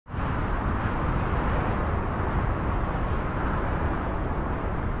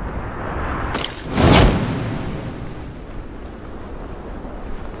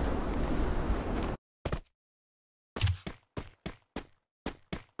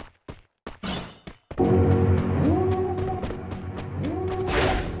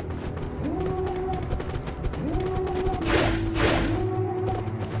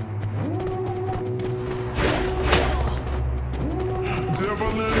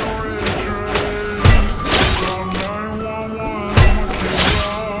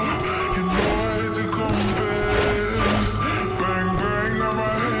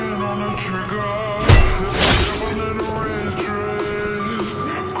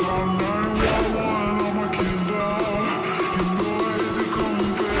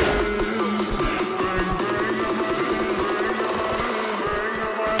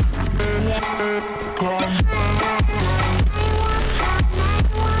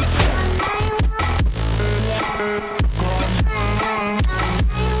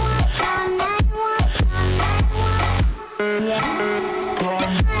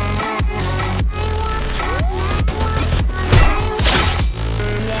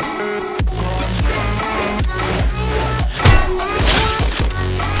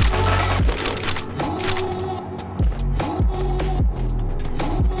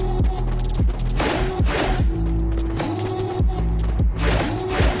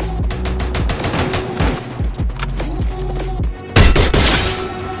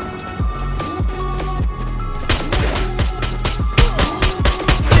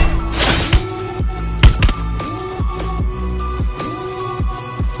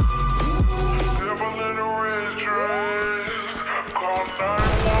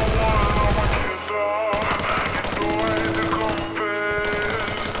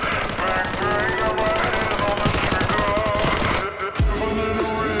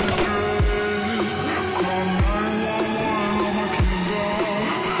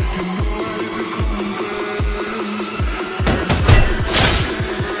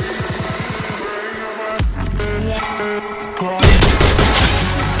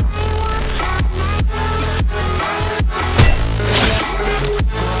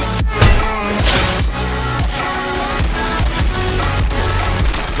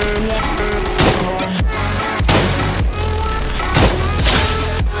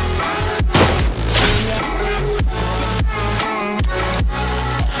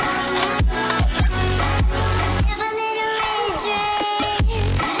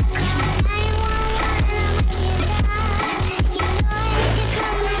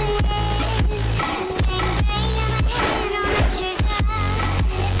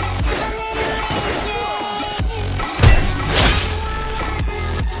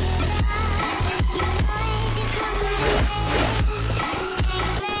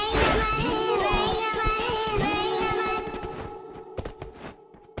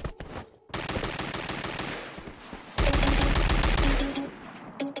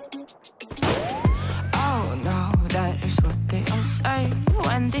away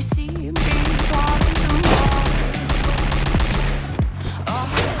when they see me wanting more.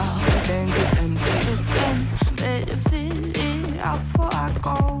 Oh, then get tempted again. Better fill it out before I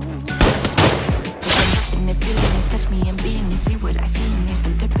go. And if you let me touch me and be me, see what I see in it.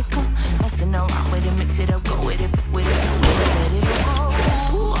 I'm typical, messing around with it, mix it up, go with it, let it go.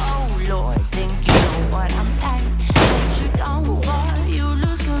 Oh Lord, think you know what I'm like. Let you down before you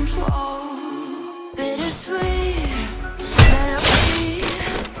lose control. Bittersweet melody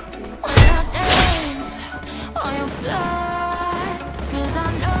when I dance on your fly. 'Cause I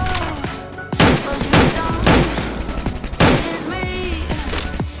know what you don't. It is me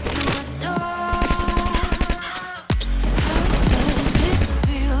you adore. How does it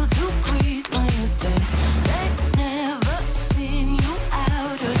feel to breathe when you're dead? They've never seen you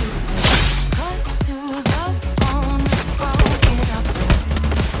out of your bed. Cut to the bone, it's broken up.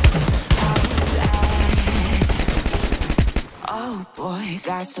 How sad. Oh boy,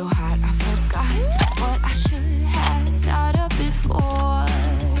 got so hot I forgot what I should have thought of before.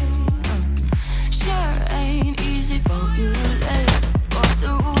 Sure ain't easy for you to let go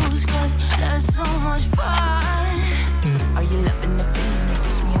the rules, 'cause that's so much fun. Are you loving the feeling? It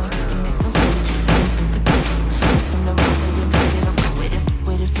touch me on you and it don't say what you say. Listen to what with it, mix it up, go with it, flow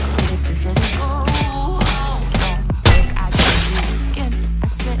with it, please let it go. Think I did it again. I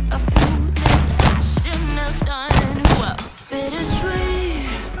said a few things I shouldn't have done. Well, bittersweet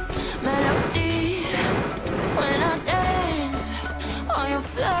melody when I dance on your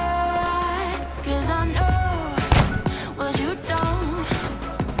fly. 'Cause I know what you don't.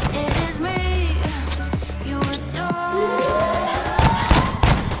 It is me you adore.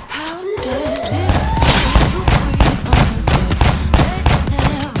 How does it feel to breathe on your bed? They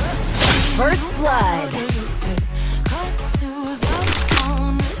never see First blood. cut to the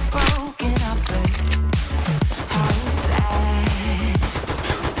bone, it's broken up. How sad.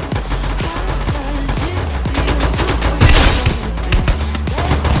 How does it feel to breathe on your bed? They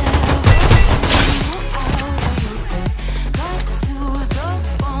never see you out of your bed. Cut to the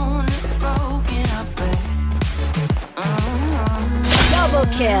bone, it's broken up. Double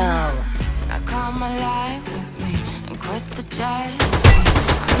kill. Now come alive with me and quit the jealousy.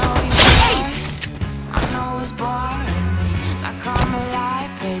 I know you I know it's boring me. Now come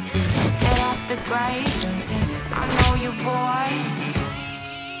alive, baby. Get out the grave. I know you're bored.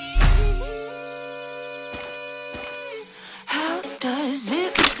 How does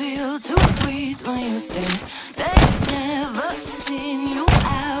it feel to breathe when you're dead? They've never seen you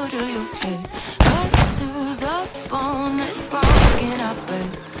out of your bed. Cut to the bone, it's broken up.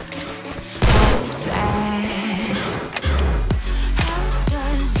 How sad. How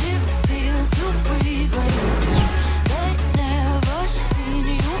does it feel to breathe when you're dead? They've never seen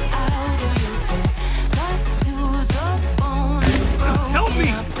you out of your bed. Cut to the bone, it's broken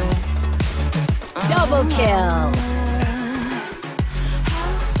up. Double kill.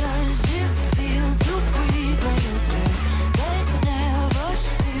 How does it feel to breathe when you're dead? They've never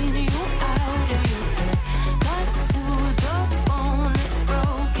seen you out of your bed. Cut to the bone, it's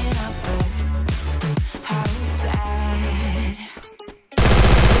broken up. How sad.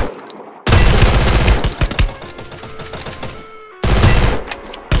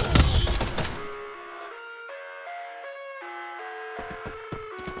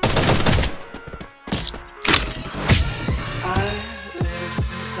 I live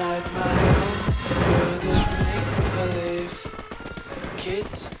inside my own world of make-believe.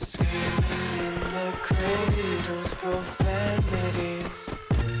 Kids screaming in the cradles, profanities.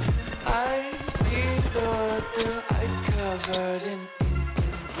 I see the world through ice covered in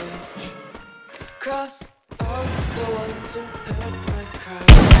bleach. Cross out the ones who heard my cry.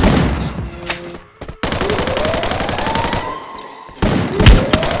 Watch me weep.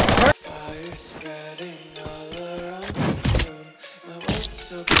 Fire spreading all around the room. My world's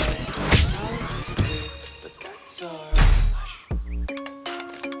so bright, it's hard to breathe, but that's alright. Hush.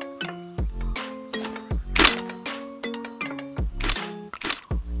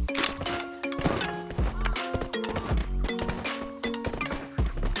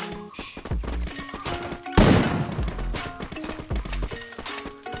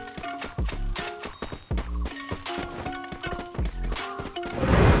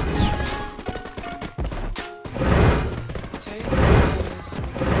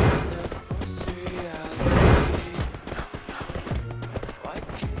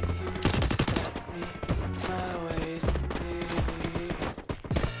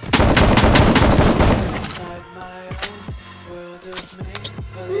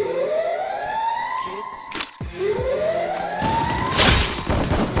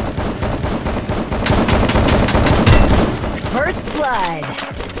 blood.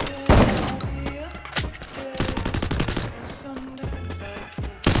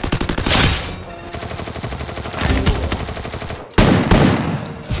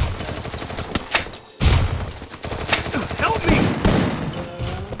 Help me!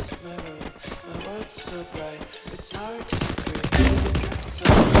 So bright, it's hard to breathe. That's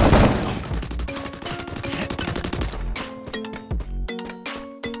alright.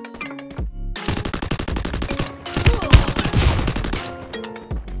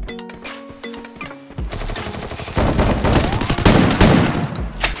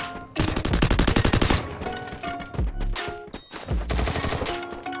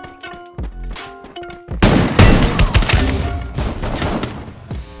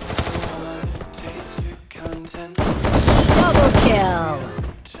 Double kill.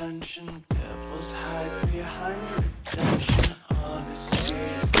 Attention, devils hide behind redemption. Honesty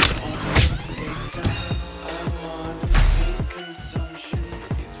is the only gate to hell. I want to taste consumption.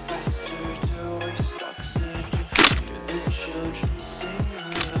 Breathe faster to waste oxygen. Hear the children sing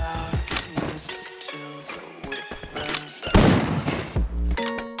aloud. Music till the wick burns out.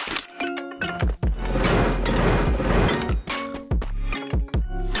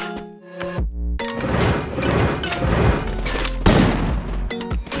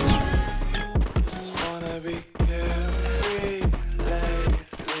 Just wanna be carefree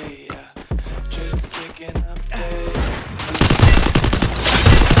lately, yeah. Just picking up days.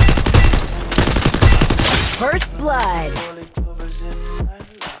 First blood. Holy clovers in my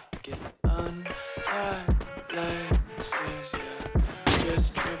locket, untied laces, yeah. Just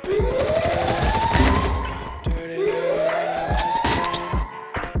tripping on got dirty little lullabies playing.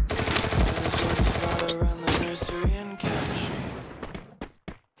 Those words brought around the nursery and couch.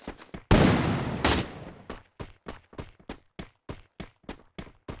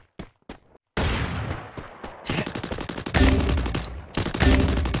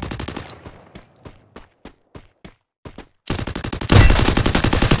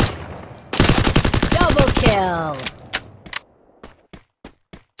 Double kill.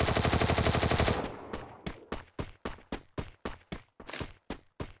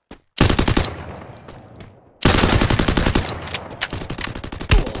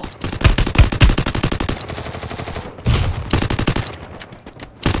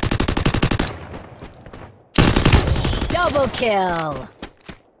 Double kill.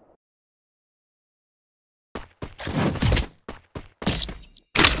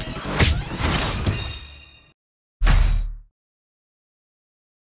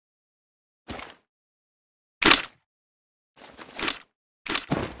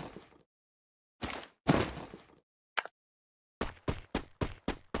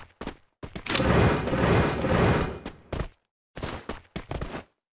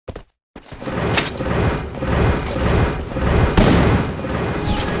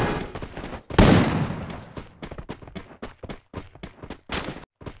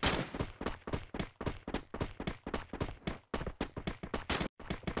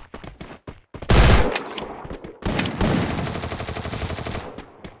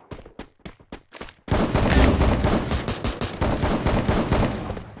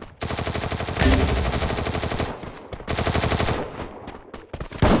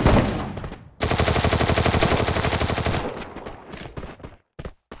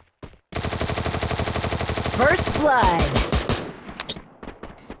 First blood.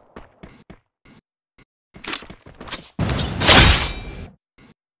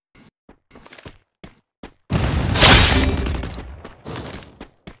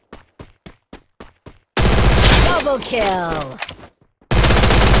 Double kill.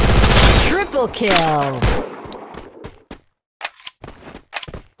 Triple kill.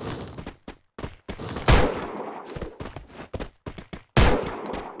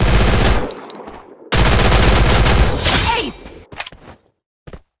 Ace.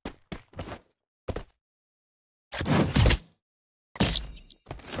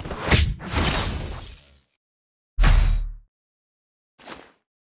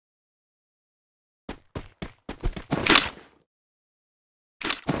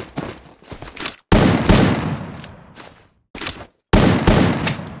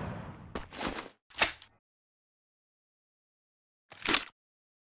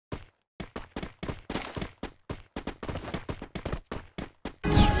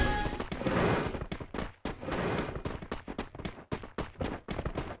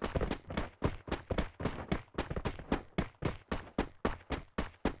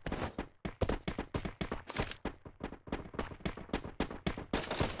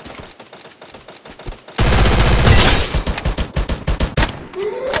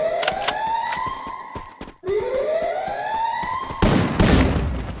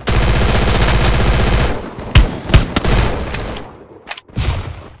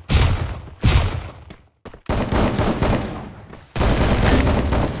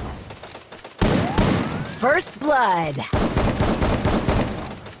 First blood.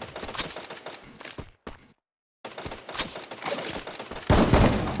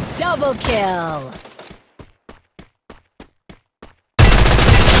 Double kill.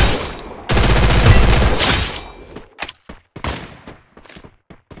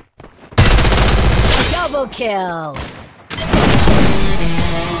 Double kill.